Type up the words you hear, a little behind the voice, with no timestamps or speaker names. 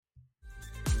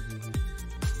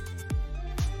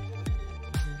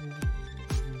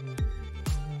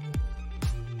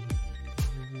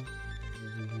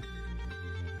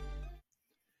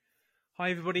Hi,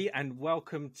 everybody, and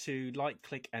welcome to Like,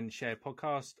 Click and Share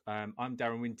podcast. I'm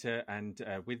Darren Winter, and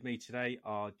with me today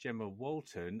are Gemma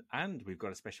Walton, and we've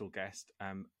got a special guest,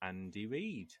 Andy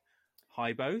Reid.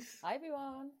 Hi, both. Hi,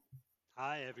 everyone.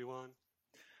 Hi, everyone.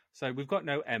 So we've got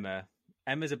no Emma.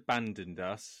 Emma's abandoned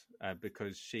us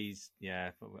because she's,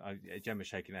 Gemma's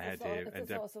shaking her head here.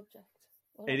 It's a sore subject.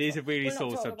 It is a really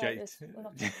sore subject.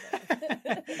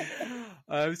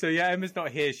 Emma's not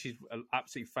here. She's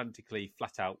absolutely frantically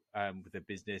flat out with her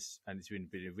business, and it's been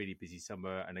a really busy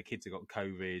summer, and her kids have got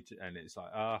COVID, and it's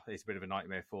like, it's a bit of a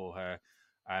nightmare for her.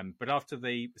 But after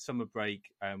the summer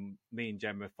break, me and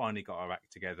Gemma finally got our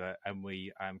act together, and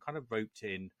we kind of roped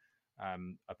in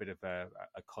a bit of a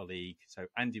colleague. So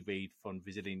Andy Reid from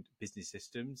Resilient Business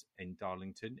Systems in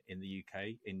Darlington in the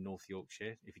UK, in North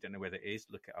Yorkshire. If you don't know where that is,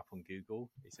 look it up on Google.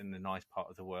 It's in a nice part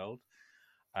of the world.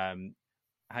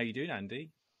 How are you doing, Andy?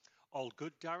 All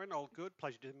good, Darren. All good.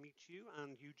 Pleasure to meet you,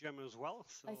 and you, Gemma, as well.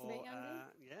 So, nice to meet you,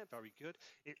 Andy. Yeah, very good.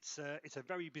 It's a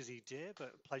very busy day,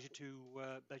 but pleasure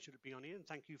to be on here, and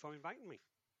thank you for inviting me.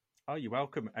 Oh, you're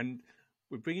welcome. And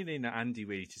we're bringing in Andy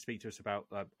Reid to speak to us about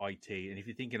IT. And if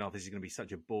you're thinking, this is going to be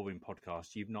such a boring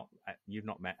podcast, you've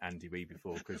not met Andy Reid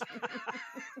before, because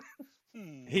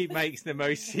he makes the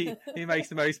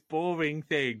most boring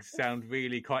things sound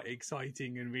really quite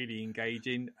exciting and really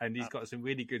engaging, and he's got some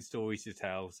really good stories to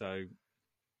tell. So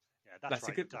yeah, that's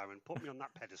right, Darren. Put me on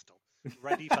that pedestal,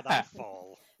 ready for that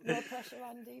fall. No pressure,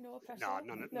 Andy. No pressure.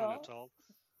 No, none at all.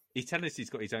 He's telling us he's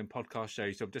got his own podcast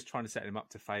show, so I'm just trying to set him up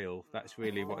to fail. That's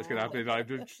really what's going to happen. Like,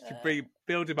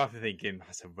 build him up and thinking,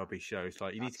 that's a rubbish show. It's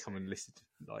like, you need to come and listen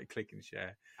to, like, Click and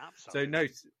Share. Absolutely. So, no,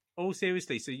 all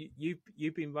seriously, so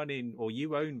you've been running, or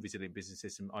you own Resilient Business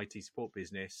System IT support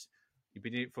business. You've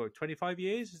been in it for 25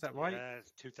 years, is that right? Yeah,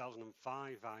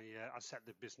 2005, I set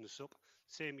the business up.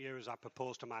 Same year as I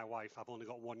proposed to my wife. I've only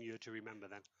got 1 year to remember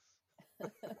then.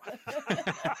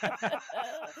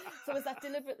 So was that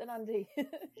deliberate then, Andy?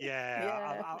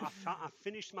 Yeah. I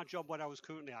finished my job where I was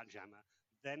currently at, Gemma,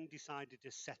 then decided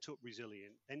to set up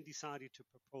Resilient, then decided to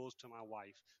propose to my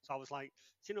wife. So I was like,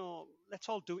 let's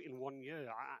all do it in 1 year.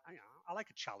 I like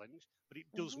a challenge, but it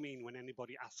does mean when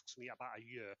anybody asks me about a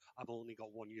year, I've only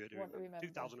got 1 year to remember.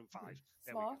 2005.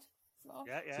 Smart.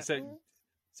 Yeah.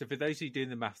 So for those of you doing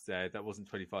the maths there, that wasn't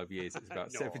 25 years. It's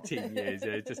about 17 years.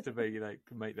 Yeah, just to make that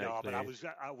clear. But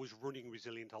I was running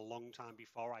Resilient a long time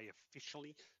before I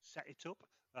officially set it up.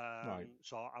 Right.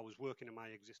 So I was working in my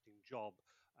existing job,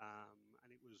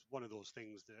 and it was one of those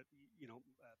things that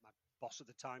my boss at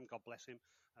the time, God bless him,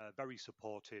 very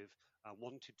supportive,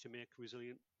 wanted to make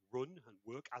Resilient run and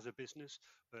work as a business,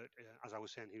 but as I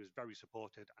was saying, he was very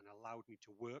supportive and allowed me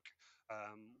to work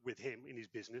with him in his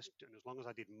business, and as long as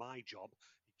I did my job,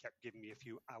 he kept giving me a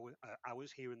few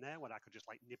hours here and there when I could just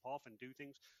like nip off and do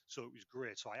things. So it was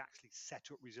great. So I actually set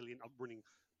up Resilient up running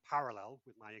parallel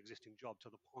with my existing job, to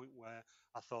the point where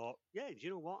I thought, do you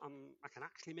know what, I can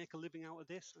actually make a living out of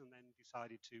this, and then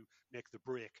decided to make the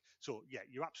break. So yeah,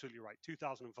 you're absolutely right,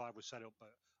 2005 was set up,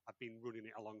 but I've been running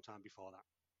it a long time before that.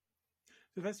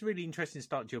 So that's a really interesting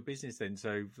start to your business then.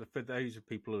 So for those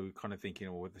people who are kind of thinking,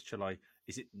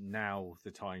 is it now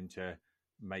the time to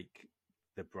make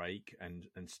the break and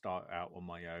start out on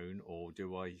my own, or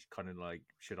do I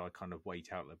should I kind of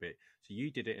wait out a bit? So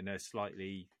you did it in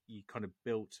you kind of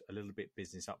built a little bit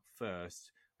business up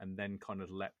first and then kind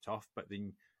of leapt off, but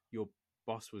then your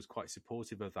boss was quite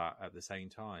supportive of that at the same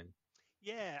time.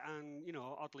 Yeah, and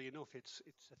oddly enough, it's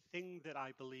a thing that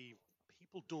I believe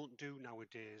people don't do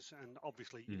nowadays. And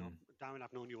obviously, Darren,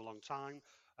 I've known you a long time.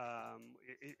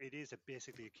 It is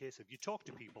basically a case of you talk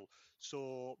to people.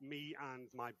 So me and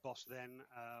my boss then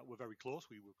were very close.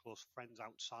 We were close friends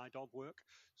outside of work.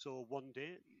 So one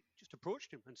day, just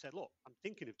approached him and said, "Look, I'm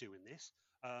thinking of doing this.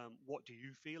 What do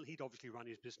you feel?" He'd obviously run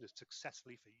his business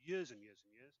successfully for years and years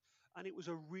and years, and it was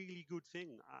a really good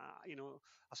thing.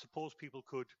 I suppose people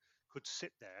could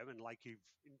sit there and, like you've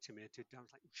intimated, I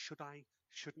was like, should I?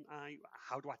 Shouldn't I?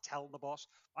 How do I tell the boss?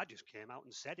 I just came out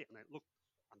and said it, and look,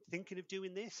 I'm thinking of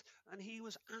doing this. And he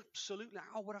was absolutely,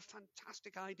 what a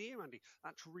fantastic idea, Andy.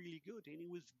 That's really good. And he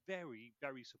was very,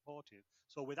 very supportive.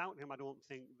 So without him, I don't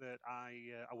think that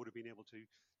I would have been able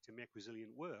to make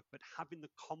Resilient work. But having the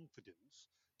confidence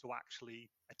to actually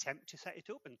attempt to set it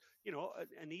up, and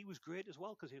he was great as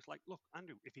well, because he was like, "Look,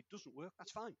 Andrew, if it doesn't work,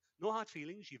 that's fine. No hard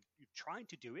feelings. You've tried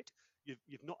to do it.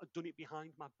 You've not done it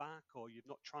behind my back, or you've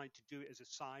not tried to do it as a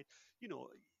side.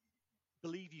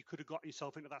 Believe you could have got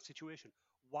yourself into that situation.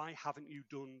 Why haven't you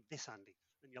done this, Andy?"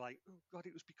 And and you're like, oh God,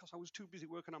 it was because I was too busy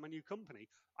working on my new company.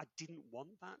 I didn't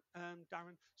want that,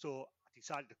 Darren. So I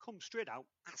decided to come straight out,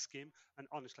 ask him, and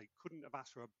honestly, couldn't have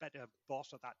asked for a better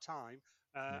boss at that time.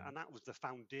 And that was the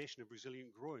foundation of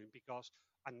Resilient Growing, because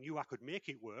I knew I could make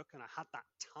it work, and I had that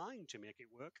time to make it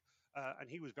work. And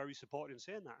he was very supportive in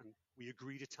saying that, and we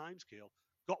agreed a timescale.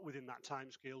 Got within that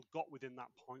timescale, got within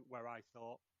that point where I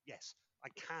thought, yes, I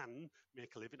can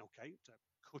make a living. Okay, to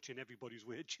cutting everybody's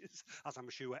wages, as I'm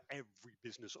sure every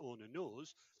business owner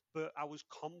knows. But I was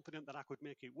confident that I could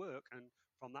make it work, and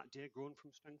from that day, grown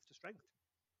from strength to strength.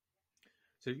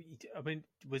 So, I mean,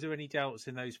 was there any doubts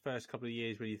in those first couple of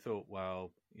years where you thought,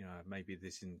 well, maybe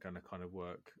this isn't going to kind of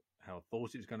work how I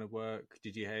thought it was going to work?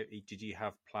 Did you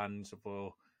have plans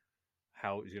for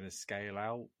how it was going to scale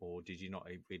out, or did you not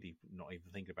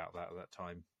even think about that at that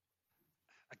time?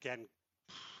 Again,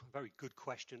 very good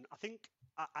question. I think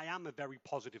I am a very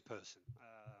positive person.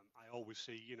 I always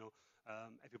see,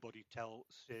 everybody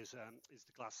says, is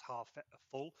the glass half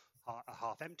full,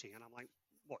 half empty? And I'm like,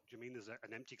 what do you mean? There's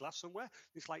an empty glass somewhere?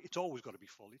 It's like, it's always got to be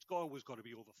full. It's always got to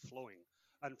be overflowing.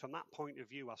 And from that point of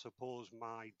view, I suppose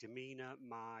my demeanor,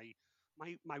 my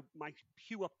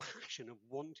pure passion of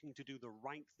wanting to do the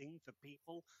right thing for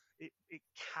people, it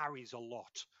carries a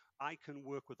lot. I can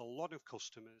work with a lot of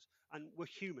customers, and we're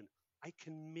human. I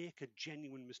can make a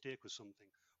genuine mistake with something.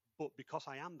 But because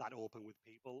I am that open with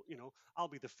people, I'll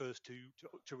be the first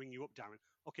to ring you up, Darren.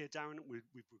 Okay, Darren, we've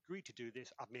agreed to do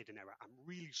this. I've made an error. I'm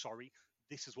really sorry.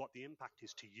 This is what the impact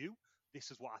is to you.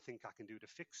 This is what I think I can do to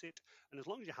fix it. And as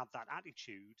long as you have that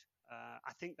attitude,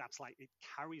 I think that's like, it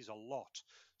carries a lot.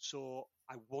 So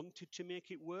I wanted to make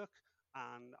it work,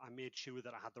 and I made sure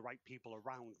that I had the right people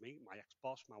around me, my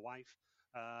ex-boss, my wife,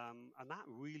 and that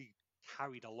really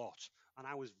carried a lot. And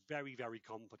I was very, very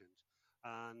confident.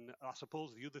 And I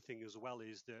suppose the other thing as well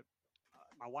is that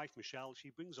my wife, Michelle, she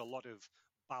brings a lot of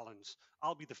balance.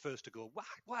 I'll be the first to go,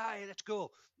 why, let's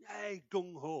go, yay,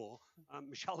 gung-ho.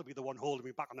 Michelle will be the one holding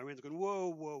me back on the reins going, whoa,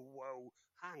 whoa, whoa,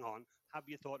 hang on. Have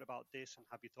you thought about this, and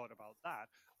have you thought about that?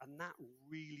 And that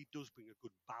really does bring a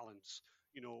good balance.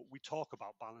 We talk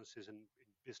about balances in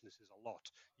businesses a lot.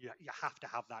 You have to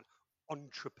have that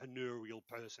entrepreneurial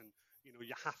person.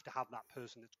 You have to have that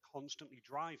person that's constantly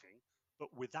driving, but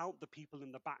without the people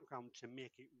in the background to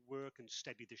make it work and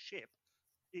steady the ship,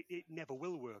 it never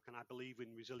will work. And I believe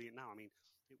in Resilient now. I mean,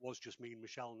 it was just me and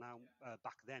Michelle now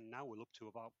back then. Now we're up to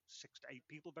about 6 to 8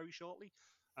 people very shortly.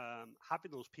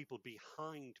 Having those people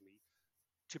behind me,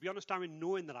 to be honest, Darren,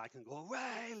 knowing that I can go,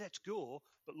 right, let's go,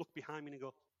 but look behind me and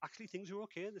go, actually, things are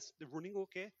okay. They're running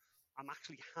okay. I'm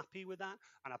actually happy with that.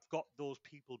 And I've got those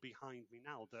people behind me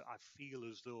now that I feel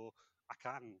as though I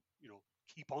can,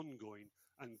 keep on going.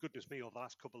 And goodness me, over the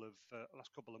last couple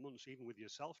of months, even with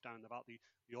yourself, Darren, about the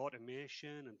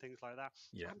automation and things like that,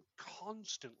 yeah. I'm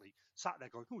constantly sat there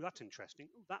going, oh, that's interesting.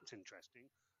 Oh, that's interesting.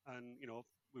 And,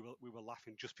 we were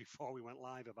laughing just before we went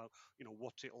live about,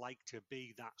 what's it like to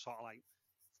be that sort of like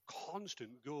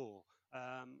constant go.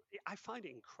 I find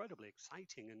it incredibly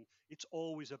exciting, and it's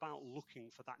always about looking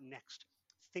for that next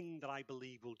thing that I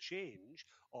believe will change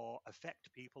or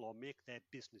affect people or make their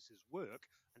businesses work,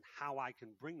 and how I can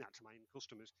bring that to my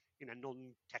customers in a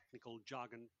non-technical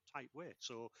jargon type way.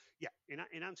 So yeah,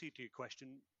 in answer to your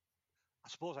question, I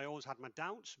suppose I always had my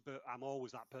doubts, but I'm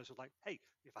always that person like, hey,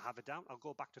 if I have a doubt, I'll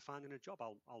go back to finding a job.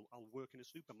 I'll work in a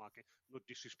supermarket. No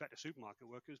disrespect to supermarket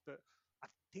workers, but I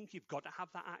think you've got to have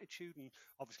that attitude. And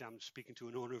obviously, I'm speaking to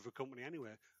an owner of a company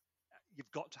anyway.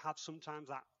 You've got to have sometimes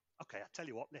that. Okay, I tell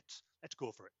you what, let's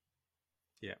go for it.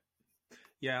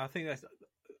 Yeah. I think that's.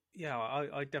 Yeah,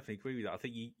 I definitely agree with that. I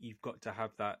think you've got to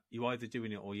have that. You're either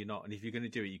doing it or you're not. And if you're going to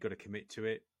do it, you've got to commit to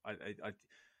it.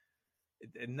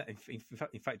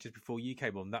 In fact, just before you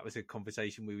came on, that was a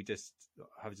conversation we were just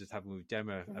having with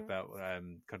Gemma about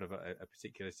kind of a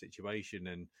particular situation,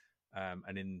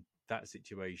 and in that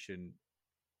situation,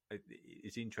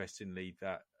 it's interestingly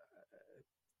that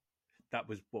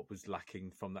was what was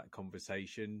lacking from that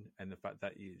conversation, and the fact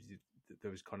that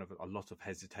there was kind of a lot of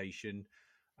hesitation.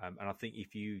 And I think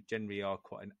if you generally are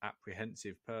quite an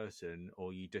apprehensive person,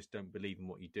 or you just don't believe in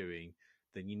what you're doing,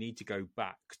 then you need to go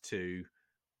back to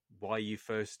why you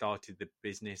first started the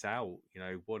business out.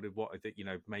 What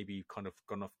maybe you've kind of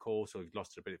gone off course, or you've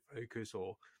lost a bit of focus,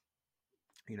 or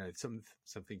some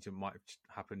things that might have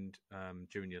happened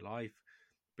during your life.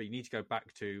 But you need to go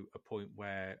back to a point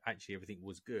where actually everything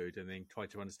was good, and then try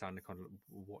to understand the kind of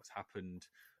what's happened,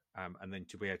 and then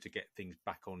to be able to get things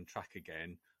back on track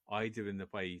again, either in the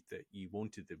way that you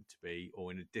wanted them to be,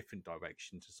 or in a different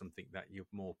direction to something that you're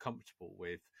more comfortable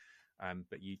with.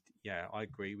 But I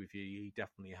agree with you. You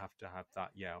definitely have to have that.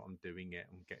 Yeah, I'm doing it.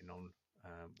 I'm getting on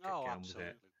Oh, get on with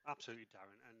it. absolutely,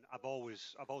 Darren. And I've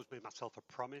always made myself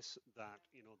a promise that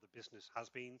the business has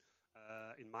been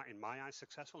in my eyes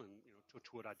successful, and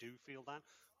touch wood, I do feel that.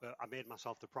 But I made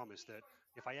myself the promise that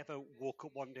if I ever woke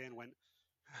up one day and went,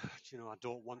 I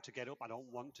don't want to get up, I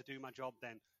don't want to do my job,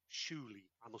 then surely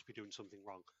I must be doing something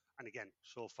wrong. And again,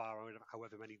 so far,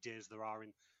 however many days there are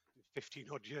in 15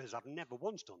 odd years, I've never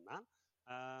once done that.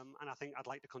 And I think I'd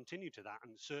like to continue to that.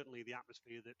 And certainly the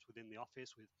atmosphere that's within the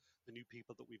office with the new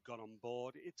people that we've got on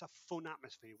board, it's a fun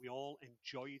atmosphere. We all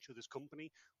enjoy each other's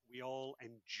company. We all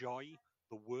enjoy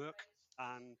the work.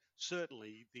 And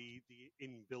certainly the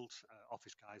inbuilt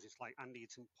office guys, it's like, Andy,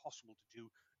 it's impossible to do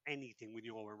anything when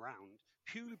you're around,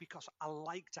 purely because I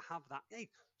like to have that. Hey,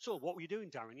 so what were you doing,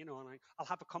 Darren? And I'll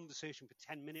have a conversation for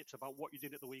 10 minutes about what you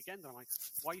did at the weekend. And I'm like,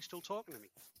 why are you still talking to me?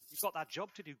 You've got that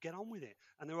job to do. Get on with it.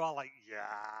 And they're all like, yeah,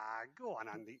 go on,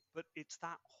 Andy. But it's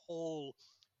that whole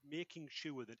making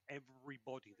sure that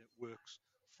everybody that works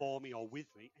for me or with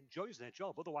me enjoys their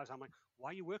job. Otherwise, I'm like, why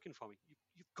are you working for me?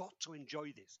 You've got to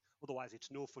enjoy this. Otherwise,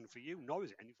 it's no fun for you, nor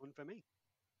is it any fun for me.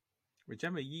 Well,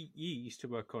 Gemma, you used to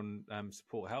work on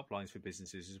support helplines for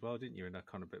businesses as well, didn't you? In a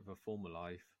kind of bit of a former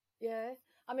life. Yeah.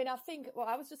 I mean, I think, well,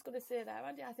 I was just going to say there,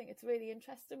 Andy, I think it's really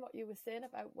interesting what you were saying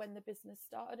about when the business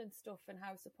started and stuff, and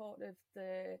how supportive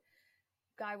the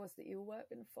guy was that you were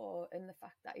working for, and the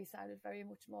fact that he sounded very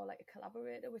much more like a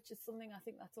collaborator, which is something I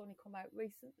think that's only come out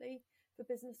recently for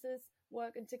businesses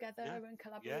working together, and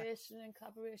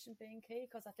collaboration being key.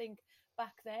 Because I think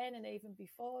back then and even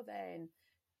before then,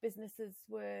 businesses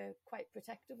were quite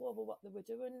protective over what they were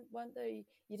doing, weren't they?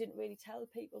 You didn't really tell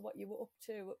people what you were up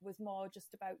to. It was more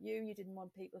just about you. You didn't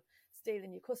want people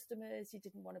stealing your customers. You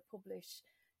didn't want to publish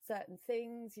certain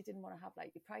things. You didn't want to have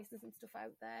like your prices and stuff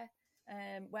out there.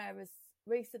 Whereas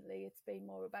recently it's been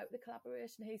more about the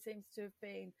collaboration. He seems to have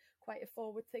been quite a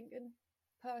forward-thinking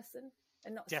person,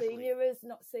 and not seeing you as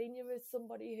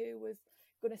somebody who was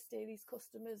going to steal his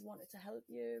customers, wanted to help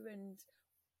you, and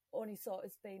only saw it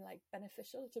as being like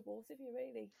beneficial to both of you,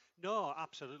 really. No,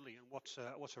 absolutely. And what's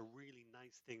a really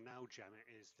nice thing now, Gemma,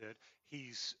 is that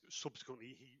he's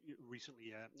subsequently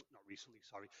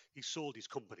he sold his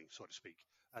company, so to speak,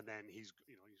 and then he's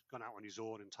gone out on his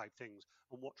own and type things.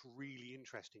 And what's really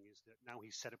interesting is that now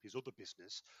he's set up his other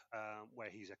business where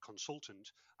he's a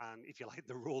consultant, and if you like,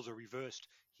 the roles are reversed.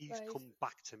 He's come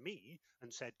back to me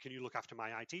and said, "Can you look after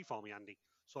my IT for me, Andy?"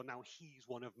 So now he's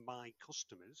one of my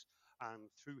customers,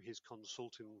 and through his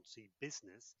consultancy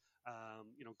business,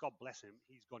 God bless him,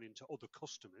 he's gone into other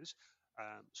customers,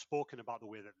 spoken about the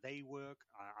way that they work,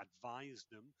 advised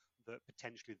them that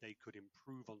potentially they could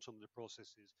improve on some of the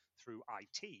processes through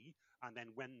IT. And then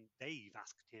when they've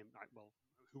asked him, like, well,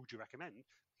 who do you recommend?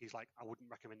 He's like, I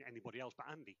wouldn't recommend anybody else but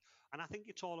Andy. And I think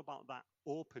it's all about that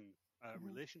open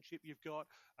relationship you've got,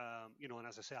 and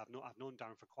as I say, I've known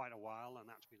Darren for quite a while, and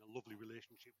that's been a lovely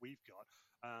relationship we've got.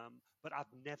 But I've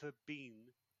never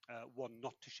been one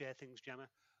not to share things, Gemma.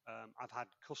 I've had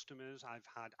customers, I've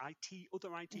had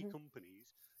other IT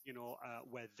companies,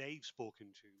 where they've spoken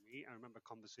to me. I remember a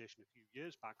conversation a few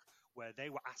years back where they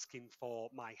were asking for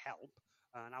my help,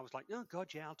 and I was like, "Oh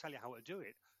God, yeah, I'll tell you how to do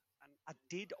it." And I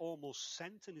did almost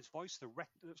sense in his voice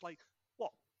it was like,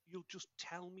 "What? You'll just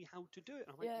tell me how to do it?"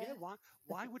 And I'm like, "Yeah,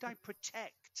 why would I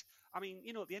protect?" I mean,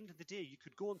 at the end of the day, you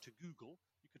could go onto Google,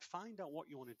 you could find out what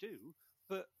you want to do,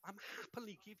 but I'm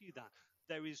happily give you that.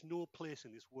 There is no place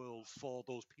in this world for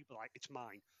those people like, it's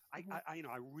mine. I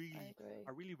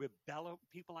really rebel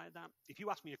at people like that. If you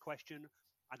ask me a question,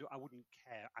 I wouldn't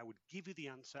care. I would give you the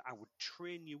answer. I would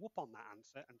train you up on that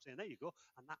answer and say, there you go.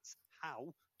 And that's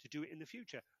how to do it in the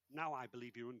future. Now I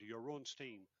believe you're under your own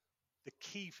steam. The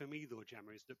key for me, though,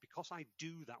 Gemma, is that because I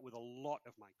do that with a lot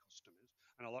of my customers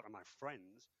and a lot of my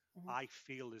friends, I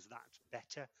feel as that's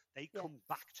better. They come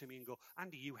back to me and go,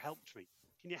 Andy, you helped me.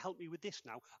 Can you help me with this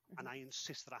now? And I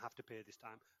insist that I have to pay this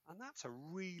time. And that's a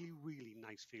really, really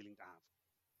nice feeling to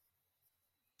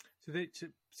have.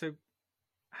 So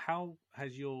how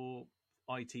has your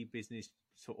IT business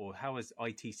or how has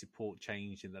IT support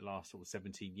changed in the last sort of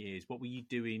 17 years? What were you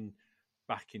doing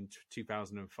back in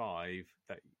 2005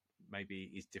 that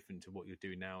maybe is different to what you're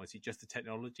doing now? Is it just the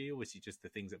technology, or is it just the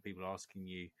things that people are asking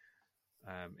you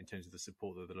in terms of the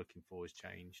support that they're looking for has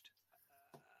changed?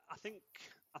 I think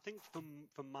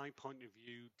from my point of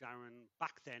view, Darren,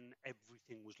 back then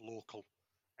everything was local.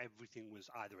 Everything was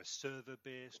either a server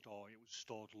based or it was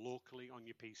stored locally on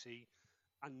your PC,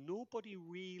 and nobody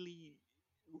really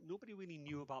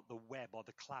knew about the web or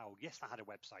the cloud. Yes, they had a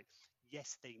website.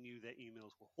 Yes, they knew their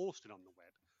emails were hosted on the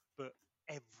web, but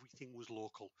everything was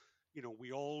local.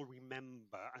 We all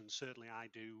remember, and certainly I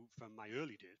do from my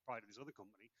early days prior to this other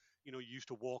company, you used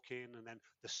to walk in and then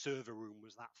the server room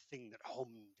was that thing that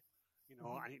hummed,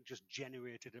 and it just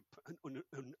generated an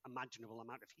unimaginable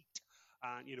amount of heat.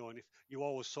 And, and if you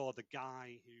always saw the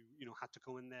guy who, had to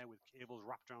go in there with cables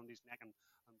wrapped around his neck and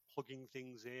plugging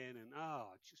things in, and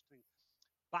just think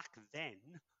back then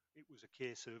it was a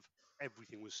case of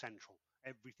everything was central,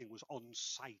 everything was on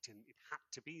site, and it had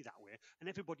to be that way. And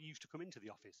everybody used to come into the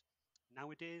office.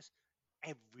 Nowadays,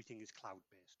 everything is cloud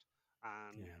based.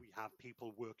 And we have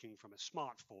people working from a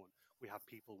smartphone. We have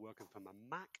people working from a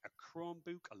Mac, a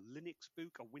Chromebook, a Linux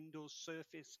book, a Windows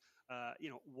Surface,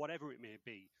 whatever it may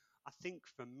be. I think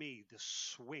for me, the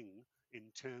swing in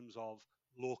terms of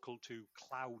local to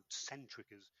cloud centric,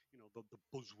 as the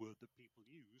buzzword that people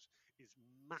use, is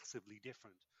massively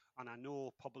different. And I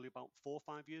know probably about 4 or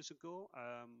 5 years ago,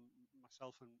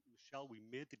 myself and Michelle, we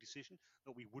made the decision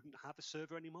that we wouldn't have a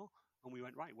server anymore. And we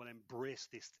went, right, we'll embrace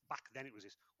this. Back then it was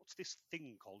what's this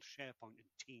thing called SharePoint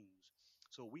and Teams?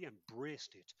 So we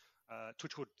embraced it.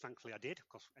 Touchwood, thankfully I did,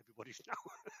 because everybody's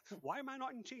now, why am I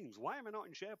not in Teams? Why am I not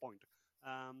in SharePoint?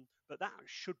 But that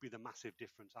should be the massive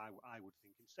difference, I would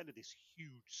think. Instead of this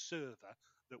huge server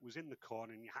that was in the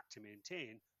corner and you had to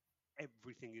maintain,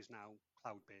 everything is now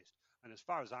cloud-based. And as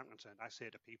far as I'm concerned, I say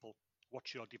to people,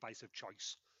 what's your device of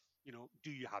choice?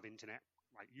 Do you have internet?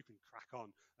 Right, you can crack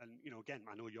on. And, again,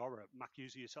 I know you're a Mac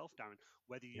user yourself, Darren.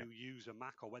 Whether you use a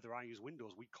Mac or whether I use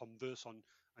Windows, we converse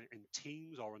in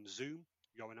Teams or on Zoom.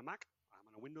 You're in a Mac, I'm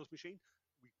on a Windows machine.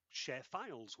 We share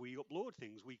files, we upload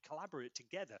things, we collaborate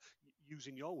together,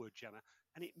 using your word, Gemma,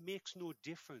 and it makes no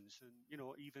difference. And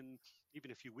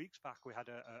even a few weeks back, we had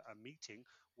a meeting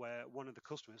where one of the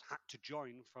customers had to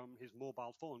join from his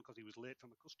mobile phone because he was late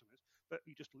from a customer's, but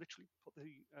he just literally put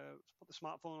the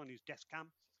smartphone on his desk cam,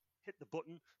 hit the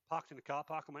button, parked in the car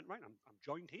park, and went, right, I'm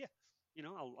joined here.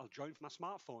 I'll join from my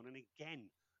smartphone. And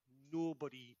again,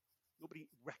 nobody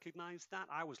recognized that.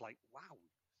 I was like, wow.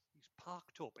 He's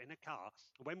parked up in a car.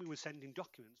 And when we were sending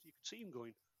documents, you could see him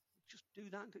going, just do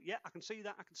that. Yeah, I can see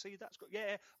that. I can see that.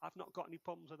 Yeah, I've not got any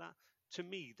problems with that. To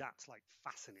me, that's like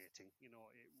fascinating. It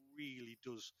really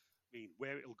does mean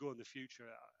where it'll go in the future.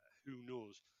 Who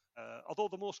knows? Although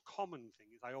the most common thing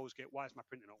is I always get, why is my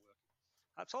printer not working?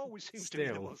 That's always seems to be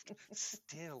the most.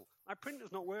 Still, my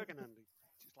printer's not working, Andy.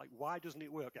 It's like, why doesn't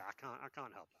it work? Yeah, I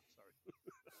can't help that. Sorry.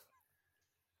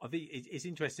 I think it's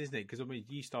interesting, isn't it? Because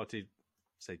you started,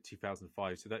 say,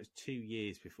 2005, so that's 2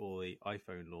 years before the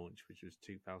iPhone launch, which was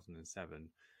 2007.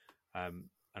 And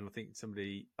I think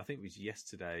it was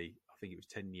yesterday, I think it was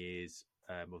 10 years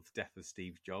of the death of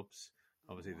Steve Jobs.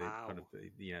 Obviously, wow. They kind of,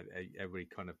 every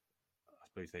kind of, I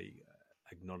suppose they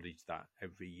acknowledge that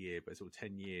every year, but sort of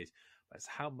 10 years. That's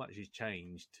how much has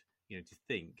changed, to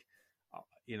think.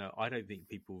 I don't think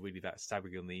people were really that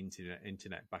savvy on the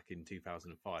internet back in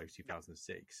 2005,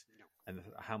 2006. No. And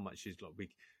how much is like big.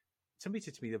 Somebody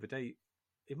said to me the other day,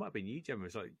 it might have been you, Gemma.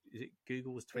 It's like, is it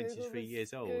Google was 23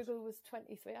 years old? Google was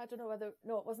 23. I don't know whether.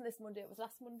 No, it wasn't this Monday. It was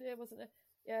last Monday, wasn't it?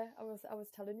 Yeah, I was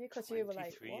telling you because you were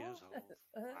like, 23 years old.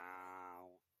 Wow.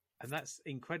 And that's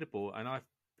incredible. And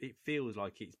it feels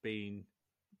like it's been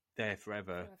there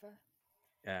forever.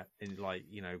 Yeah, and like,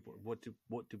 what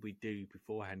did we do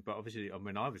beforehand? But obviously,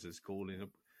 when I was at school,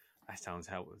 that sounds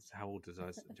how old do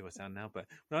I sound now? But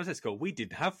when I was at school, we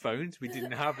didn't have phones. We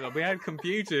didn't have. We had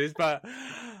computers, but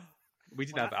we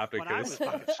didn't have abacus. When I was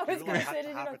back at school, I was going to say, had did to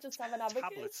you have not just have an abacus?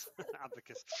 tablets.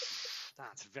 Abacus.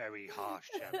 That's very harsh,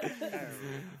 Gemma.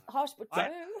 Harsh, but true.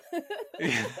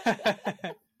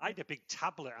 I had a big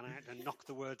tablet and I had to knock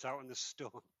the words out on the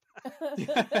stone.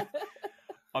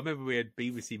 I remember we had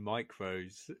BBC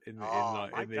Micros in the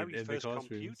classrooms.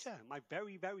 Computer, my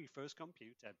very, very first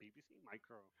computer, BBC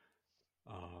Micro.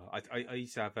 I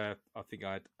used to have I think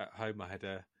I had at home. I had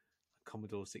a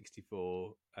Commodore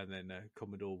 64, and then a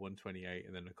Commodore 128,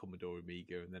 and then a Commodore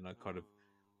Amiga, and then I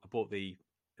bought the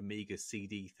Amiga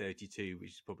CD32,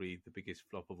 which is probably the biggest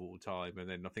flop of all time. And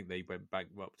then I think they went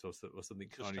bankrupt or something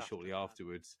kind of shortly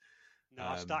afterwards. No,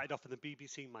 I started off with the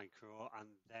BBC Micro, and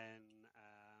then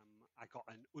I got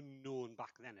an unknown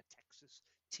back then, a Texas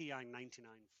TI-99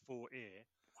 4A,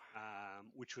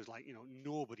 which was like,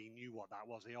 nobody knew what that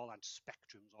was. They all had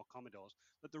Spectrums or Commodores.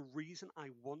 But the reason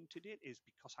I wanted it is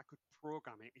because I could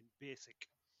program it in BASIC.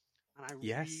 And I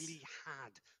really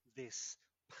had this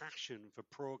passion for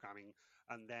programming.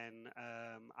 And then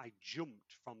I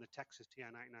jumped from the Texas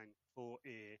TI-99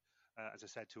 4A, as I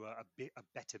said, to a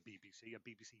better BBC, a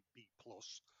BBC B+.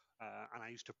 And I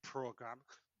used to program,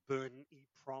 burn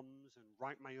EPROMs and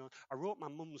write my own. I wrote my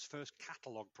mum's first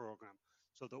catalogue program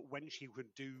so that when she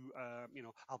would do,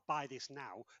 I'll buy this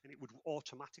now, and it would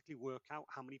automatically work out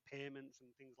how many payments and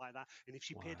things like that. And if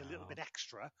she paid a little bit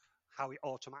extra, how it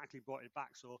automatically brought it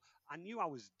back. So I knew I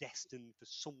was destined for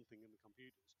something in the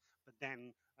computers. But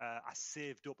then I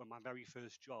saved up at my very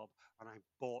first job and I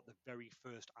bought the very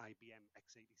first IBM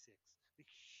x86, the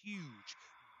huge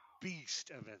beast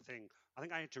of a thing. I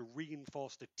think I had to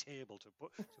reinforce the table to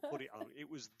put it on. It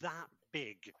was that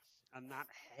big and that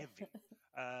heavy.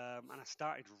 And I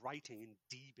started writing in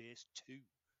DBase 2.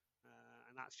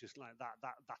 And that's just like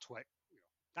that's where,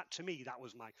 that to me, that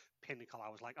was my pinnacle. I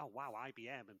was like, oh, wow,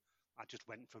 IBM. And I just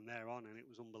went from there on, and it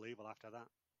was unbelievable after that.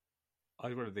 I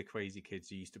was one of the crazy kids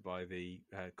who used to buy the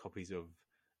copies of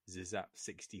Zap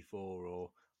 64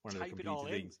 or one of the computer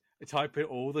things. Type it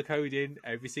all the code in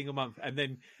every single month, and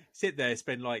then sit there,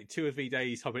 spend like 2 or 3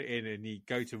 days typing it in, and you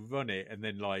go to run it, and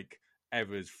then like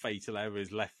errors, fatal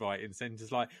errors, left, right, and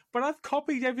centers. Like, but I've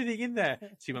copied everything in there.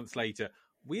 2 months later,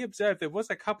 we observed there was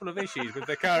a couple of issues with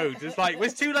the code. It's like, well,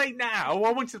 it's too late now.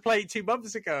 I wanted to play it 2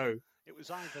 months ago. It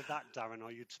was either that, Darren,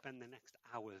 or you'd spend the next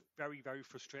hour very, very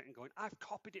frustrated going, I've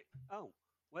copied it. Oh,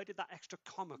 where did that extra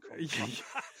comma come from?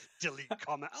 Delete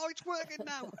comma. Oh, it's working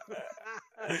now.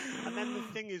 And then the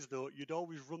thing is, though, you'd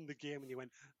always run the game and you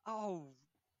went, oh,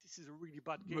 this is a really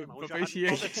bad game.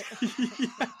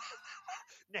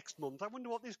 Next month, I wonder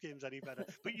what this game's any better.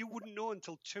 But you wouldn't know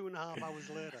until 2.5 hours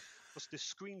later. Because the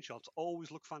screenshots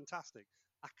always look fantastic.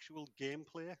 Actual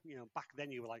gameplay, back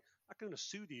then you were like, I'm going to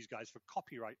sue these guys for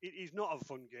copyright. It is not a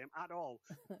fun game at all.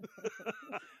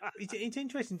 It's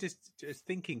interesting just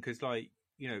thinking, because like,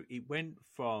 it went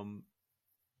from,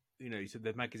 so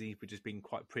the magazines were just being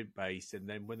quite print based, and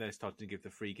then when they started to give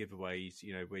the free giveaways,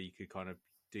 where you could kind of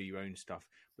do your own stuff,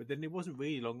 but then it wasn't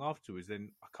really long afterwards. Then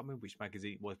I can't remember which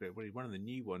magazine it was, but one of the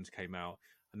new ones came out,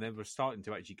 and then we're starting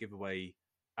to actually give away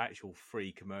actual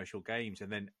free commercial games,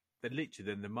 and then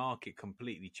literally the market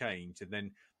completely changed, and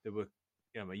then there were,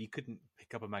 you couldn't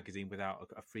pick up a magazine without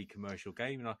a free commercial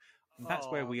game, and that's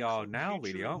where we are now,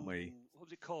 really, aren't we? What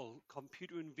was it called?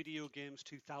 Computer and Video Games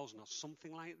 2000 or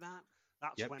something like that.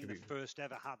 That's when they first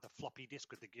ever had the floppy disk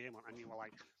with the game on, and you were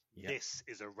like, this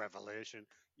is a revelation.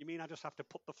 You mean I just have to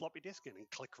put the floppy disk in and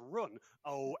click run?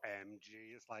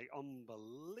 OMG, it's like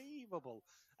unbelievable.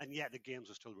 And yet the games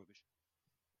are still rubbish.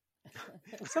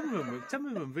 some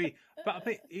of them really, but I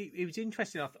think it was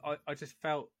interesting. I just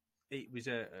felt it was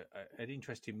an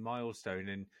interesting milestone,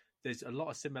 and there's a lot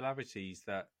of similarities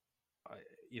that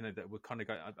that we're kind of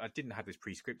going. I didn't have this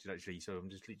pre-scripted actually, so I'm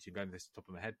just literally going this top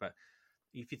of my head. But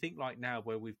if you think like now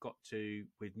where we've got to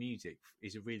with music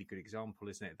is a really good example,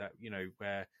 isn't it? That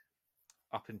where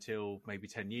up until maybe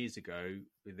 10 years ago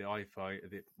with the hi-fi,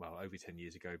 well, over 10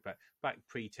 years ago, but back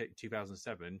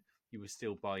pre-2007, you were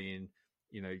still buying,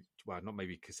 well, not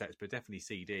maybe cassettes, but definitely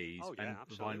CDs. Oh, yeah, and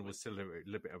absolutely. Vinyl was still a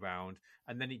little bit around.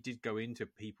 And then it did go into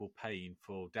people paying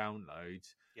for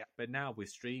downloads. Yeah. But now with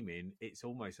streaming, it's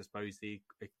almost, I suppose,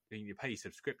 you pay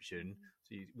subscription,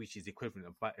 which is equivalent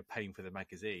of paying for the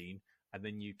magazine. And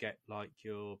then you get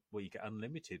you get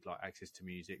unlimited access to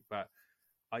music. But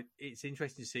it's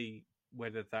interesting to see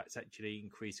whether that's actually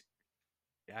increases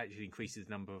the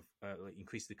number of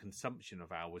increase the consumption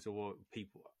of hours, or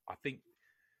people. I think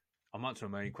I'm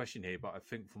answering my own question here, but I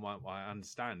think from what I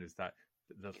understand is that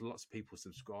there's lots of people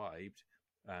subscribed,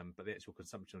 but the actual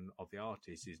consumption of the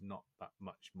artist is not that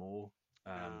much more.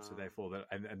 So therefore,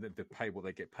 the pay what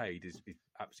they get paid is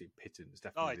absolute pittance.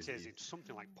 Definitely. Oh, it is. It's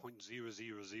something like 0.00001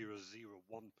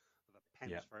 of a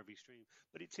pence for every stream.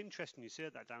 But it's interesting you say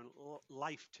that, Darren.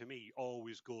 Life to me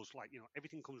always goes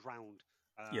everything comes round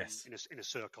in a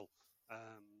circle.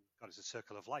 God, it's a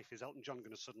circle of life. Is Elton John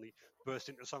going to suddenly burst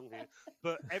into song here?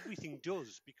 But everything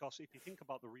does, because if you think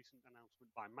about the recent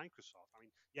announcement by Microsoft, I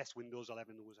mean, yes, Windows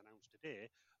 11 was announced today,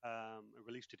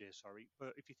 released today, sorry.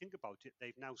 But if you think about it,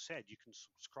 they've now said you can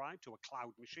subscribe to a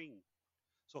cloud machine.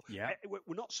 So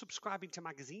we're not subscribing to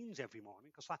magazines every morning,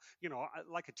 because,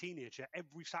 like a teenager,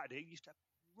 every Saturday you used to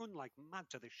run like mad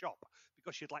to the shop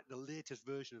because you'd like the latest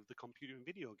version of the computer and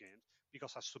video games,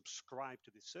 because I subscribed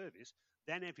to this service.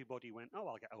 Then everybody went,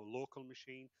 I'll get a local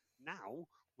machine. Now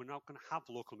we're not going to have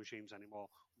local machines anymore.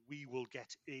 We will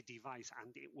get a device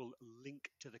and it will link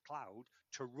to the cloud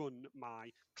to run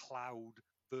my cloud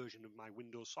version of my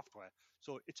Windows software.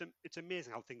 So it's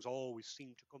amazing how things always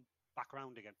seem to come back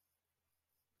around again.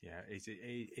 Yeah, it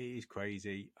is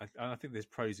crazy. I think there's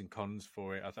pros and cons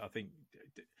for it. I think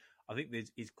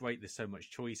it's great. There's so much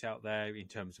choice out there in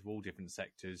terms of all different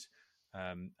sectors,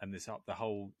 and there's the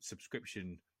whole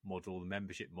subscription model, the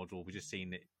membership model. We're just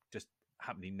seeing it just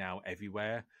happening now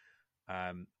everywhere,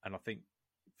 and I think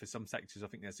for some sectors, I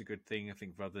think that's a good thing. I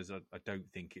think for others, I don't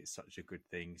think it's such a good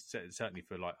thing. Certainly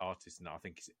for artists, and I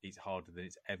think it's harder than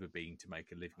it's ever been to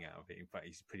make a living out of it. In fact,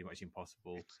 it's pretty much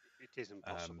impossible. It is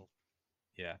impossible.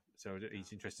 Yeah, so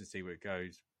it's interesting to see where it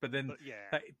goes. But then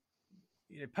yeah,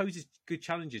 that poses good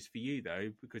challenges for you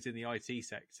though, because in the IT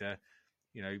sector,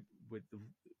 with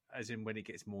as in when it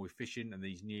gets more efficient and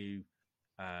these new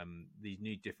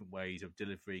different ways of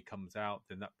delivery comes out,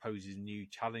 then that poses new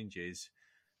challenges.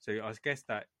 So I guess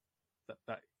that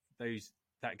those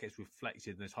that gets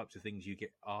reflected in the types of things you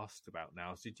get asked about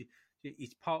now. So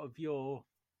it's part of your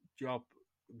job.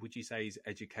 Would you say is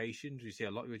education? Do you see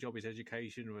a lot of your job is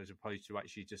education, or as opposed to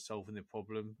actually just solving the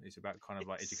problem? It's about kind of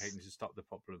like educating to stop the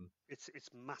problem. It's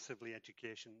massively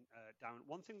education, Darren.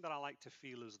 One thing that I like to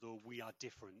feel as though we are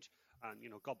different, and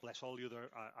God bless all the other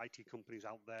IT companies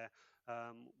out there.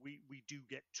 We do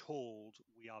get told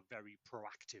we are very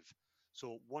proactive.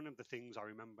 So one of the things I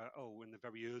remember, in the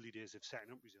very early days of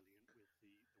setting up Resilient, with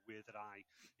the way that I,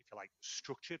 if you like,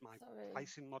 structured my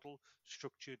pricing model,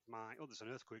 structured my there's an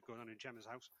earthquake going on in Gemma's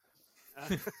house.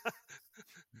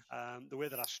 The way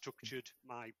that I structured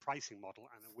my pricing model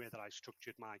and the way that I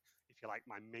structured my, if you like,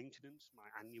 my maintenance, my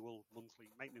annual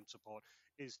monthly maintenance support,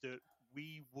 is that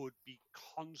we would be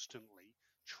constantly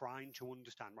trying to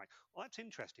understand, right, well, that's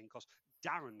interesting because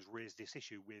Darren's raised this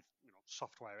issue with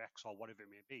software X or whatever it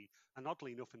may be, and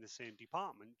oddly enough in the same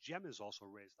department, Gemma's also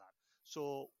raised that.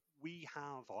 So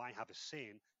I have a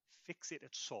saying, fix it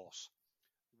at source.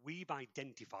 We've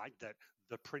identified that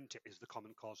the printer is the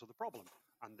common cause of the problem,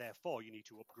 and therefore you need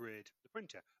to upgrade the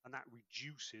printer, and that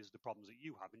reduces the problems that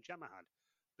you have and Gemma had.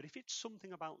 But if it's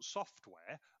something about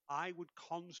software, I would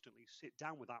constantly sit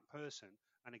down with that person,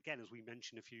 and again, as we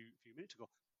mentioned a few minutes ago,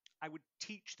 I would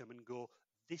teach them and go,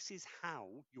 this is how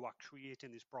you are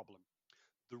creating this problem.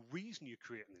 The reason you're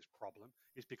creating this problem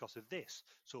is because of this.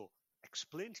 So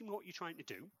explain to me what you're trying to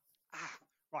do.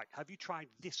 Right, have you tried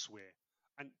this way?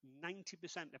 And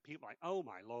 90% of people are like, oh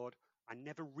my Lord, I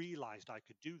never realized I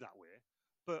could do that way.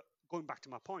 But going back to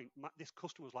my point, this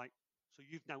customer was like, so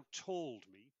you've now told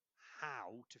me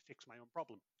how to fix my own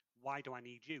problem. Why do I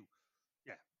need you?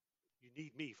 Yeah, you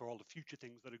need me for all the future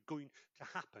things that are going to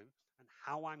happen and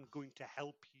how I'm going to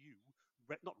help you,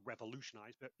 not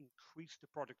revolutionize, but increase the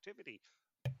productivity.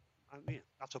 And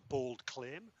that's a bold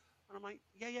claim. And I'm like,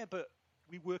 yeah, but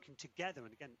we're working together.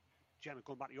 And again, Gemma,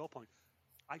 going back to your point,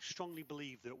 I strongly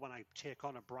believe that when I take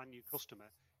on a brand new customer,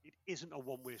 it isn't a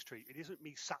one-way street. It isn't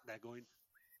me sat there going,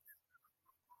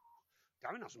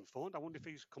 Darren hasn't phoned. I wonder if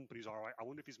his company's all right. I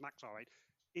wonder if his Mac's all right.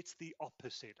 It's the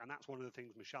opposite. And that's one of the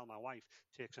things Michelle, my wife,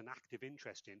 takes an active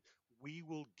interest in. We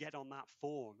will get on that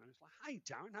phone and it's like, hi,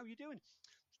 Darren, how are you doing?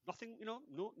 Nothing,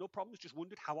 no problems. Just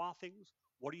wondered, how are things?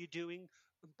 What are you doing?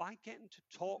 And by getting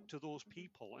to talk to those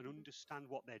people and understand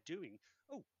what they're doing,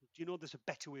 do you know there's a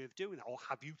better way of doing that? Or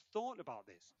have you thought about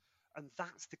this? And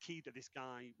that's the key to this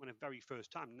guy when a very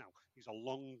first time. Now, he's a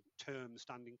long-term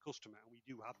standing customer, and we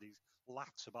do have these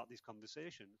laughs about these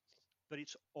conversations, but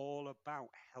it's all about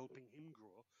helping him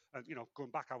grow. And,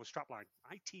 going back our strapline,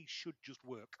 IT should just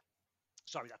work.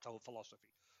 Sorry, that's our philosophy.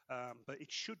 But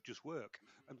it should just work.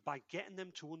 And by getting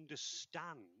them to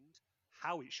understand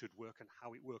how it should work and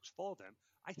how it works for them,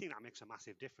 I think that makes a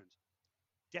massive difference.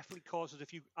 Definitely causes a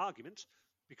few arguments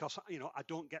because, I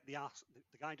don't get the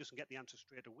guy doesn't get the answer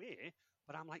straight away.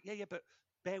 But I'm like, yeah, but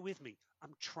bear with me.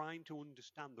 I'm trying to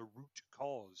understand the root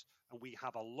cause. And we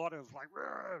have a lot of like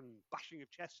bashing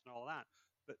of chests and all that.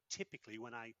 But typically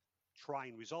when I try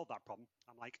and resolve that problem,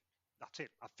 I'm like, that's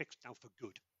it. I've fixed now for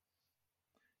good.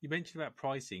 You mentioned about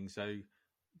pricing, so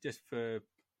just for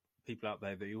people out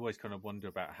there that you always kind of wonder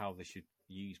about how they should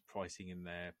use pricing in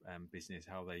their business,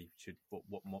 how they should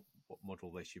what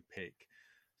model they should pick.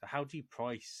 So how do you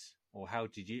price, or how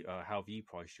have you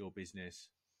priced your business?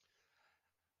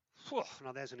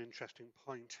 Now there's an interesting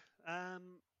point.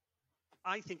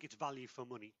 I think it's value for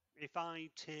money. If I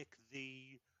take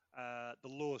the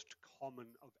lowest common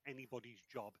of anybody's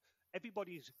job,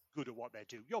 everybody's good at what they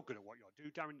do. You're good at what you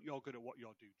do, Darren. You're good at what you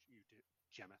do,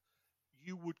 Gemma.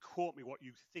 You would quote me what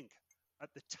you think. At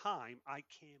the time, I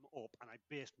came up and I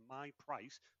based my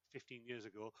price 15 years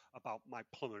ago about my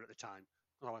plumber at the time.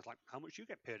 And I was like, how much do you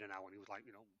get paid an hour? And he was like,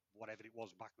 whatever it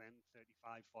was back then,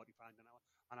 35, 45 an hour.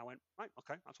 And I went, right,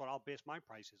 okay, that's what I'll base my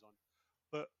prices on.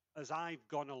 But as I've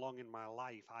gone along in my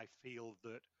life, I feel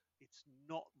that it's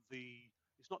not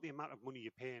the amount of money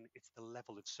you're paying, it's the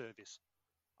level of service.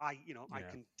 I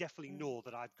can definitely know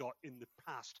that I've got in the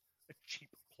past a cheap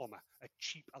plumber, a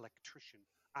cheap electrician,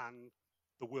 and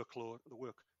the work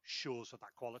shows of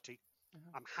that quality.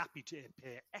 I'm happy to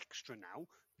pay extra now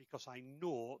because I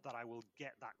know that I will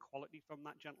get that quality from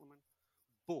that gentleman.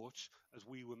 But as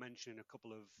we were mentioning a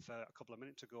couple of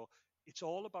minutes ago, it's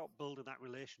all about building that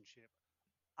relationship.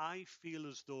 I feel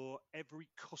as though every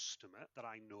customer that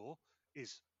I know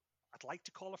is, I'd like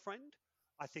to call a friend,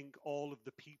 I think all of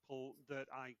the people that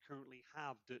I currently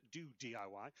have that do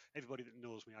DIY, everybody that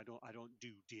knows me, I don't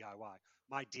do DIY.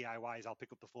 My DIY is I'll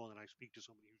pick up the phone and I speak to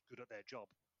somebody who's good at their job.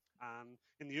 And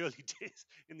in the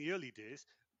early days,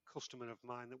 customer of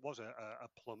mine that was a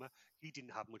plumber, he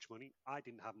didn't have much money. I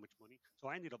didn't have much money, so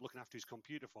I ended up looking after his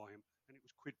computer for him, and it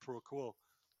was quid pro quo.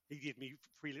 He did me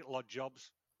 3 little odd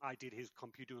jobs. I did his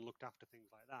computer and looked after things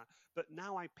like that. But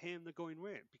now I pay him the going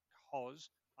rate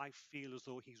because I feel as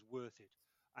though he's worth it.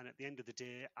 And at the end of the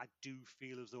day, I do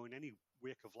feel as though in any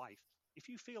wake of life, if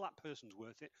you feel that person's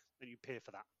worth it, then you pay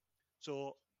for that.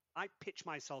 So I pitch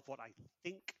myself what I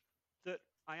think that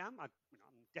I am. I'm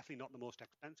definitely not the most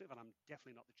expensive, and I'm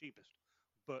definitely not the cheapest.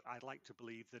 But I'd like to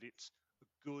believe that it's a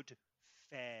good,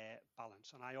 fair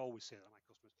balance. And I always say that to my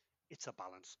customers, it's a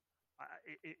balance.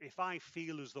 If I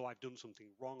feel as though I've done something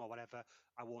wrong or whatever,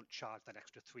 I won't charge that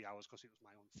extra 3 hours because it was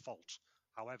my own fault.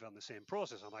 However, on the same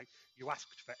process, I'm like, you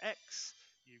asked for X,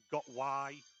 you got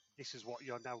Y, this is what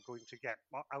you're now going to get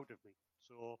out of me.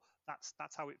 So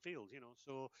that's how it feels,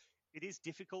 So it is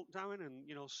difficult, Darren, and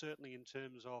certainly in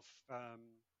terms of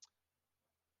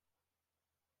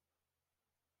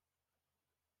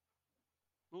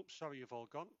oops, sorry, you've all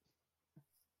gone.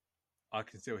 I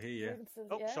can still hear you.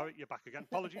 Oh, yeah. Sorry, you're back again.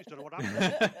 Apologies, don't know what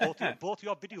happened. Both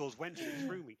your videos went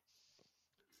through me.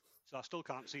 So I still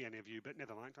can't see any of you, but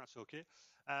never mind, that's okay.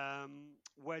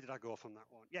 Where did I go from that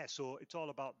one? Yeah, so it's all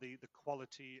about the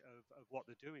quality of what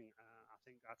they're doing. I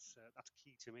think that's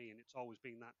key to me, and it's always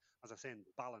been that, as I say, in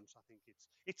balance. I think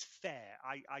it's fair.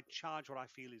 I charge what I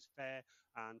feel is fair,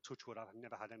 and touch wood, I've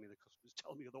never had any of the customers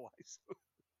tell me otherwise.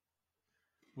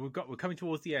 We're coming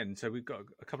towards the end, so we've got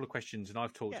a couple of questions, and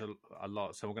I've talked a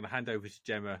lot, so I'm going to hand over to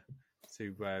Gemma.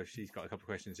 She's got a couple of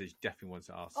questions that she definitely wants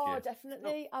to ask. Oh,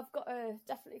 definitely. I've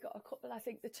definitely got a couple. I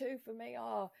think the two for me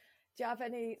are: do you have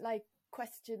any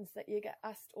questions that you get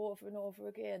asked over and over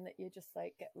again that you just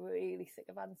get really sick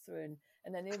of answering?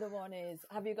 And then the other one is: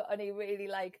 have you got any really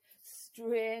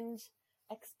strange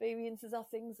experiences or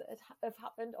things that have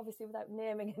happened? Obviously, without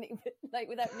naming any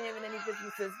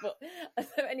businesses, but is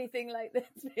there anything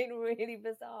that's been really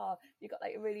bizarre? You got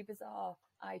a really bizarre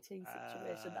IT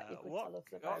situation that you could tell us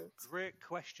about? Great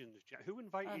questions, Jack. Who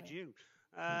invited you?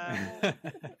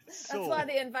 That's why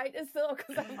they invite us, though,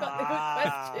 because I've got the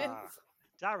good questions.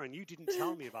 Darren, you didn't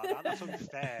tell me about that. That's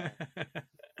unfair.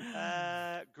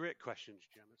 Great questions,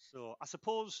 Gemma. So I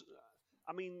suppose,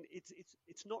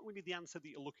 it's not really the answer that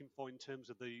you're looking for in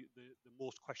terms of the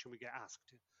most question we get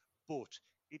asked, but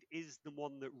it is the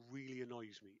one that really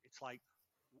annoys me. It's like,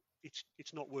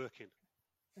 it's not working.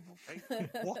 Okay.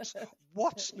 What's not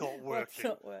working? What's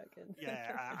not working?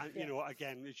 Yeah, and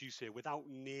again, as you say, without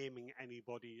naming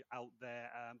anybody out there,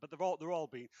 but they've all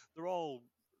been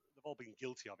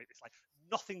guilty of it. It's like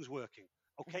nothing's working.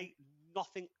 Okay,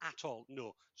 nothing at all.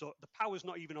 No. So the power's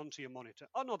not even onto your monitor.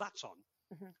 Oh no, that's on.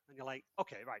 And you're like,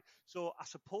 okay, right. So I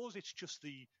suppose it's just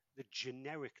the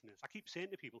genericness. I keep saying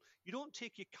to people, you don't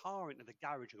take your car into the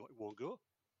garage and go, it won't go.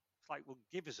 It's like, well,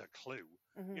 give us a clue.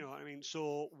 You know what I mean?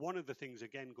 So one of the things,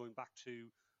 again, going back to,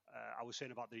 I was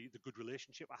saying about the good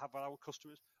relationship I have with our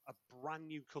customers, a brand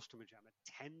new customer, Gemma,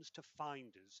 tends to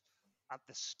find us at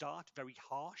the start very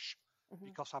harsh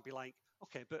because I'll be like,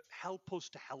 okay, but help us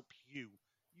to help you.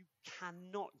 You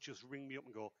cannot just ring me up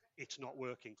and go, it's not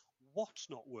working. What's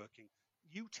not working?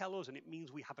 You tell us, and it means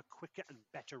we have a quicker and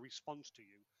better response to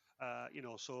you.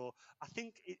 So I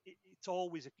think it's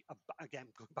always, again,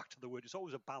 going back to the word, it's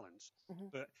always a balance,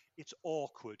 but it's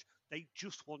awkward. They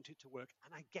just want it to work,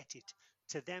 and I get it.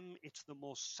 To them, it's the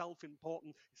most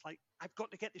self-important. It's like, I've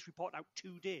got to get this report out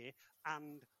today,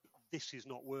 and this is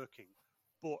not working.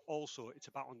 But also, it's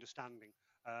about understanding.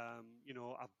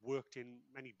 I've worked in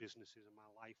many businesses in my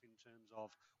life in terms of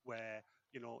where,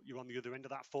 you're on the other end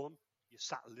of that phone. You're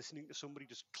sat listening to somebody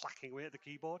just clacking away at the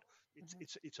keyboard.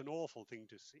 It's an awful thing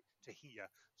to hear.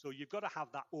 So you've got to have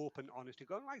that open honesty.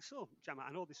 Going, right, so Gemma,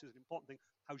 I know this is an important thing.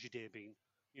 How's your day been?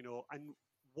 And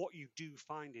what you do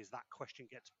find is that question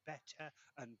gets better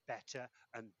and better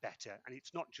and better. And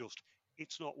it's not just,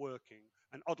 it's not working.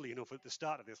 And oddly enough, at the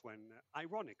start of this, when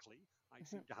ironically, I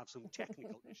seem to have some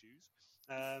technical issues,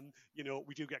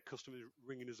 we do get customers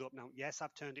ringing us up now. Yes,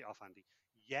 I've turned it off, Andy.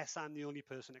 Yes, I'm the only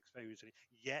person experiencing it.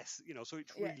 Yes, so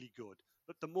it's really good.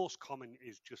 But the most common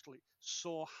is just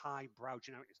so highbrow,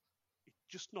 it's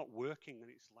just not working. And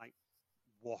it's like,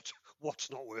 what's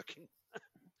not working?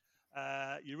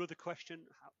 Your other question,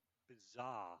 how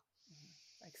bizarre.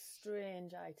 Like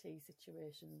strange IT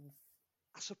situations.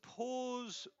 I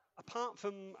suppose, apart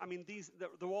from,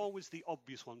 they're always the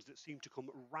obvious ones that seem to come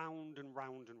round and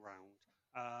round and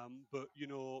round. But, you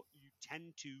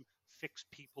tend to fix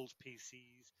people's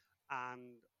PCs and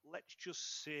let's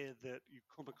just say that you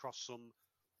come across some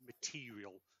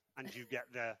material and you get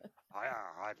there.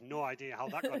 I have no idea how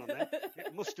that got on there.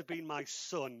 It must have been my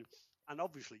son. And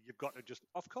obviously, you've got to just,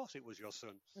 of course, it was your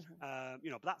son.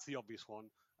 But that's the obvious one.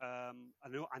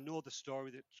 I know the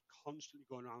story that's constantly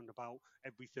going around about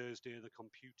every Thursday the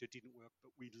computer didn't work,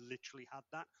 but we literally had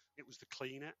that. It was the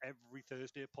cleaner every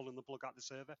Thursday pulling the plug out the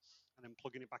server and then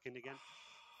plugging it back in again.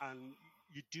 And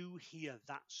you do hear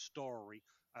that story,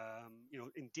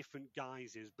 in different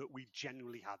guises, but we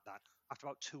generally had that. After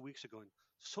about 2 weeks ago,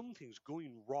 something's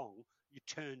going wrong. You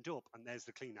turned up and there's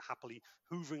the cleaner happily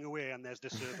hoovering away and there's the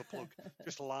server plug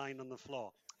just lying on the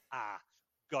floor.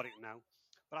 Got it now.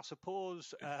 But I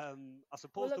suppose we're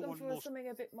the looking one for most... something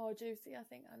a bit more juicy, I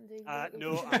think, Andy.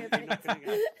 No,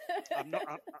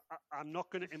 I'm not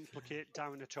going to implicate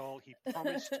Darren at all.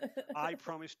 I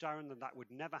promised Darren that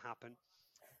would never happen.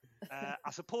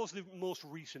 I suppose the most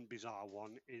recent bizarre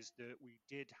one is that we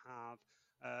did have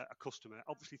a customer.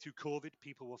 Obviously, through COVID,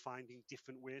 people were finding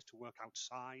different ways to work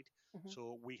outside.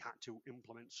 So we had to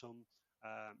implement some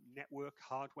network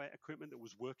hardware equipment that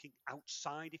was working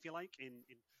outside, if you like, in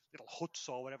little huts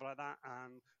or whatever like that.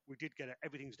 And we did get it.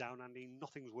 Everything's down, Andy.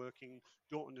 Nothing's working.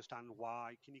 Don't understand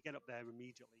why. Can you get up there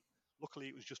immediately? Luckily,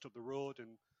 it was just up the road,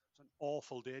 and it's an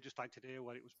awful day, just like today,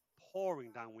 where it was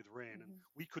pouring down with rain, and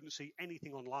we couldn't see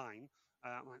anything online.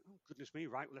 I'm like, oh, goodness me,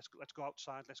 right, let's go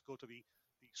outside. Let's go to the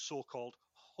so-called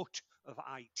hut of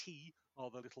IT, or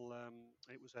the little,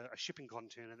 it was a shipping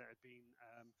container that had been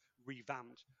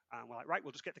revamped. And we're like, right,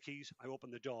 we'll just get the keys. I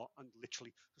opened the door, and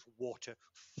literally just water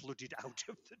flooded out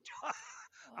of the door.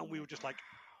 And we were just like,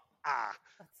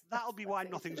 that'll be why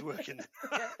nothing's working.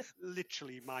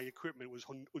 Literally, my equipment was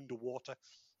underwater.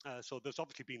 So there's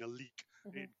obviously been a leak.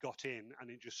 It got in, and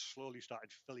it just slowly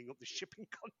started filling up the shipping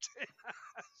container.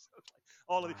 So it's like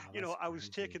all of the, I was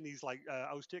taking these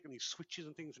switches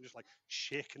and things and just like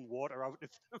shaking water out of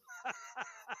them.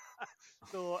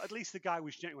 So at least the guy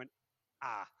was genuine.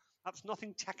 That's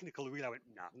nothing technical, really. I went,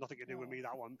 nothing to do with me,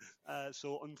 that one.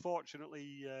 So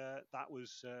unfortunately, that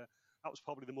was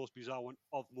probably the most bizarre one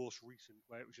of most recent,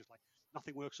 where it was just like,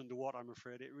 nothing works underwater, I'm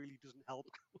afraid. It really doesn't help.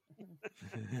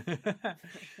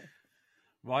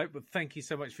 Right, but thank you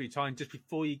so much for your time. Just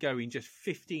before you go, in just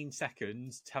 15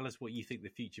 seconds, tell us what you think the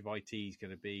future of IT is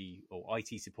going to be, or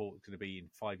IT support is going to be in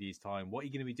 5 years' time. What are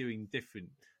you going to be doing different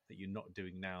that you're not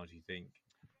doing now, do you think?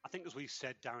 I think, as we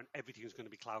said, Darren, everything is going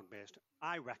to be cloud-based.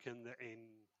 I reckon that in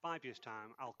 5 years'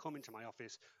 time, I'll come into my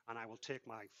office and I will take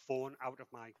my phone out of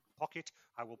my pocket,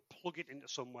 I will plug it into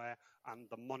somewhere, and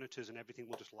the monitors and everything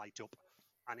will just light up.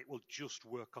 And it will just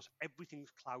work, because everything's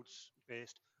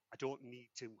cloud-based. I don't need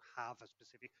to have a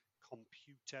specific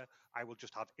computer. I will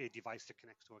just have a device that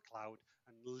connects to a cloud,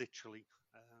 and literally,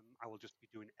 I will just be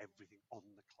doing everything on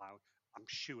the cloud. I'm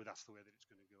sure that's the way that it's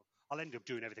going to go. I'll end up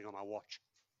doing everything on my watch.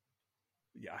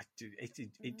 Yeah, I think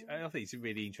it's a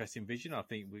really interesting vision. I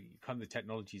think kind of the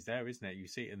technology's there, isn't it? You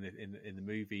see it in the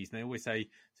movies, and they always say,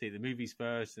 see the movies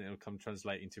first, and it'll come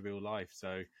translate into real life.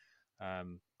 So,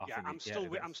 I'm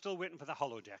still waiting for the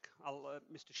holodeck.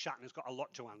 Mr. Shatner's got a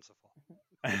lot to answer for.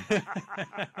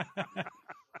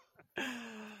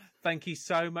 Thank you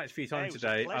so much for your time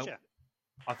today.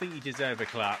 I think you deserve a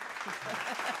clap.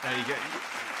 There you go.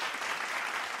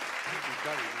 Thank you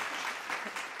very much.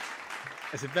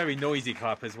 It's a very noisy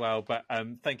clap as well, but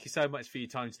thank you so much for your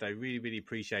time today. Really, really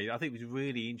appreciate it. I think it was a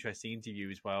really interesting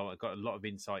interview as well. I got a lot of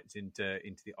insights into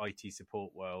the IT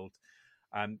support world.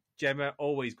 Gemma,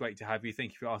 always great to have you.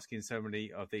 Thank you for asking so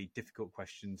many of the difficult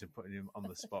questions and putting them on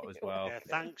the spot as well. Yeah,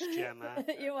 thanks, Gemma.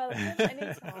 You're welcome.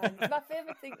 Anytime. It's my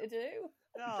favourite thing to do.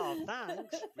 Oh,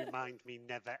 thanks. Remind me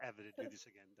never ever to do this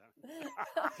again,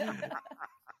 Darren.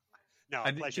 No,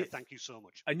 pleasure. Thank you so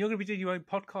much. And you're going to be doing your own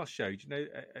podcast show. Do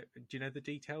you know the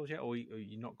details yet, or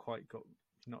you're not quite got?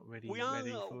 Not ready.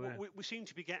 We seem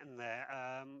to be getting there.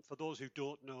 For those who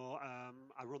don't know,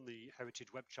 I run the Heritage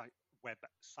website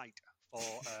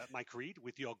for Mike Reed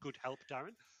with your good help,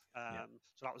 Darren.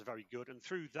 So that was very good. And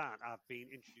through that, I've been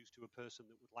introduced to a person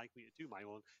that would like me to do my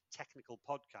own technical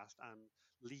podcast and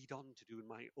lead on to doing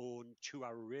my own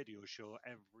 2-hour radio show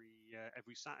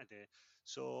every Saturday.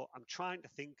 So I'm trying to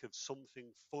think of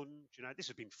something fun. This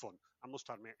has been fun. I must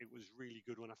admit, it was really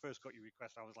good. When I first got your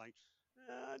request, I was like,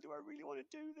 do I really want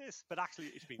to do this? But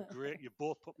actually, it's been great. You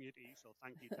both put me at ease. So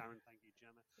thank you, Darren. Thank you,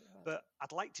 Gemma. But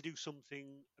I'd like to do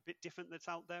something a bit different that's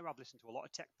out there. I've listened to a lot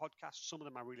of tech podcasts. Some of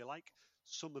them I really like.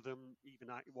 Some of them, even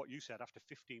what you said, after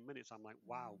 15 minutes, I'm like,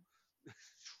 wow, it's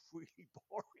really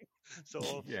boring.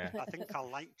 So I think I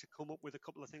like to come up with a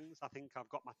couple of things. I think I've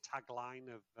got my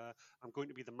tagline of I'm going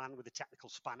to be the man with the technical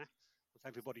spanner.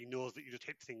 everybody knows that you just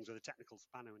hit things with a technical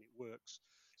spanner and it works.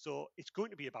 So it's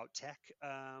going to be about tech,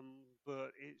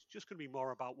 but it's just going to be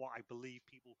more about what I believe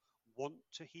people want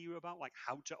to hear about, like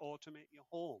how to automate your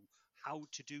home, how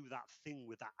to do that thing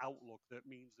with that Outlook that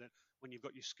means that when you've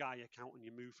got your Sky account and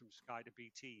you move from Sky to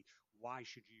BT, why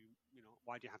should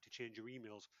why do you have to change your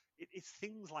emails? It's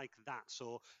things like that.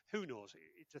 So who knows?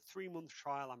 It's a 3-month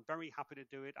trial. I'm very happy to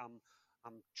do it. I'm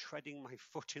treading my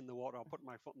foot in the water. I'll put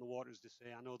my foot in the water, as to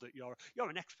say. I know that you're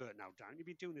an expert now, Dan. You've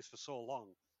been doing this for so long,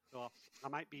 so I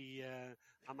might be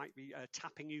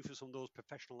tapping you for some of those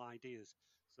professional ideas.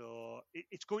 So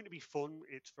it's going to be fun.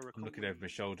 It's for I'm looking over my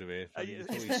shoulder here. Is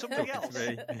it somebody else?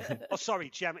 Oh, sorry,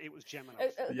 Gemma. It was Gemma.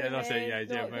 Yeah, that's it. Yeah,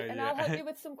 Gemma. And I'll help you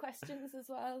with some questions as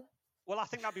well. Well, I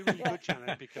think that'd be really good,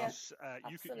 Gemma, because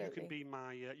you can be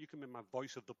my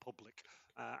voice of the public,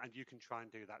 and you can try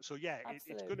and do that. So yeah,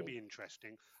 it's going to be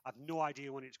interesting. I've no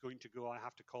idea when it's going to go. I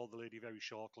have to call the lady very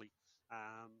shortly,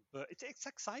 but it's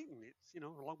exciting. It's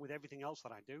along with everything else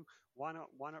that I do. Why not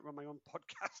run my own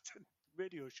podcast and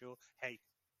radio show? Hey,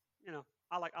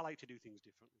 I like to do things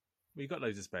differently. We've got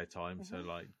loads of spare time, so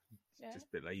just a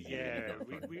bit lazy. Yeah,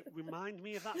 remind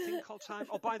me of that thing called time.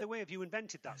 Oh, by the way, have you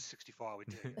invented that 64-hour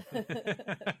day?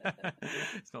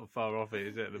 It's not far off it,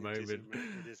 is it, at the moment?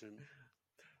 It isn't.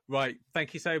 Right,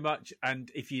 thank you so much.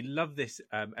 And if you love this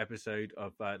episode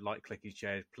of Like, Click and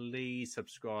Share, please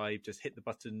subscribe. Just hit the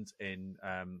buttons in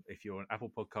if you're on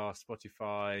Apple Podcasts,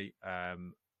 Spotify,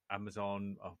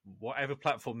 Amazon, whatever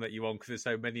platform that you're on, because there's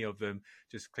so many of them.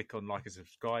 Just click on like and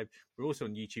subscribe. We're also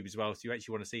on YouTube as well, so you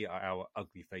actually want to see our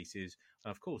ugly faces,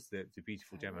 and of course the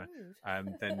beautiful Gemma.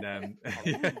 Then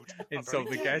insult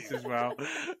the guests as well.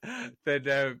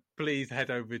 Then please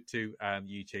head over to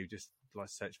YouTube. Just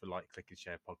search for Like, Click and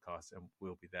Share podcast, and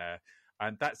we'll be there.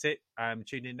 And that's it.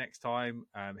 Tune in next time.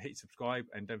 Hit subscribe,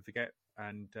 and don't forget.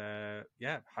 And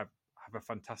have a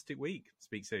fantastic week.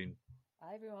 Speak soon.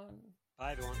 Bye, everyone.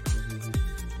 Bye,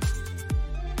 everyone.